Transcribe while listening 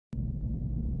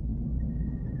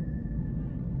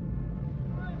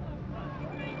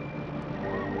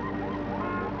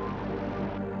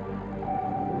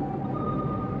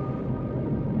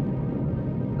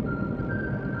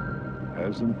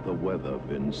Hasn't the weather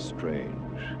been strange?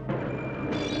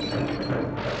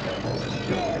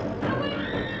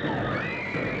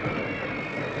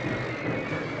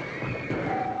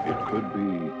 It could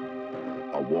be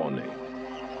a warning.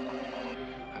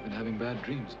 I've been having bad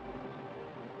dreams.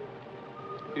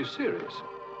 Are you serious?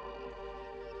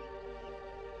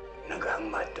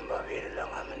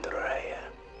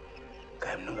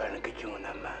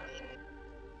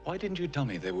 Why didn't you tell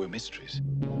me there were mysteries?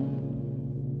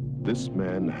 This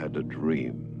man had a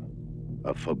dream,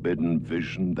 a forbidden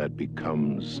vision that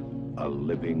becomes a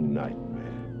living nightmare.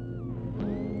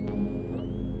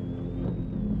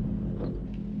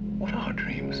 What are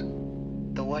dreams?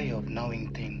 The way of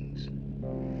knowing things.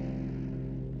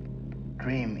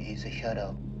 Dream is a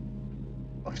shadow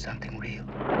of something real.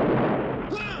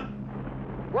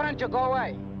 Why don't you go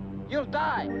away? You'll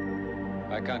die.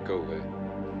 I can't go away.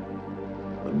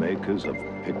 The makers of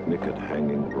Picnic at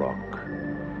Hanging Rock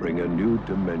bring a new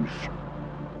dimension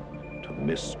to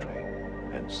mystery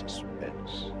and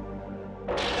suspense.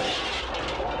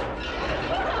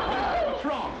 What's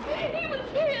wrong? He was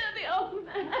here, the old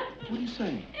man. What are you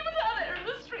saying? He was out there in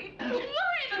the street. Why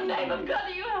in the name of God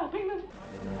are you helping them?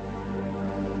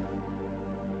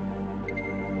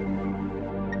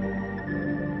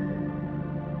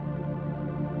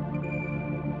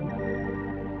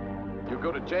 You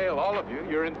go to jail, all of you.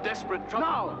 You're in desperate trouble.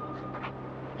 No!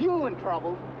 You in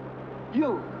trouble.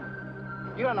 You.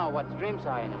 You don't know what dreams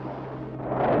are anymore.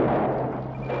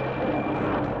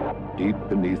 Deep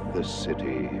beneath the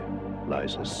city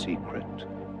lies a secret,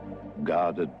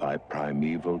 guarded by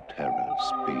primeval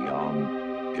terrors beyond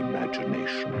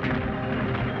imagination.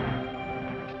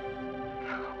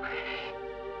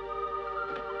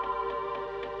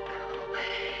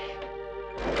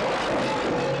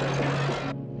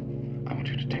 I want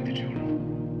you to take the children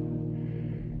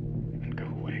and go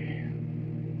away.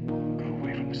 Go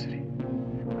away from the city.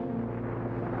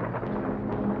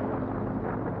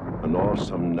 An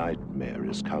awesome nightmare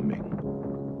is coming.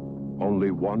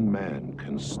 Only one man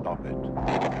can stop it.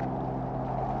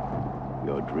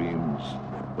 Your dreams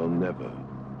will never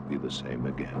be the same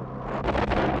again.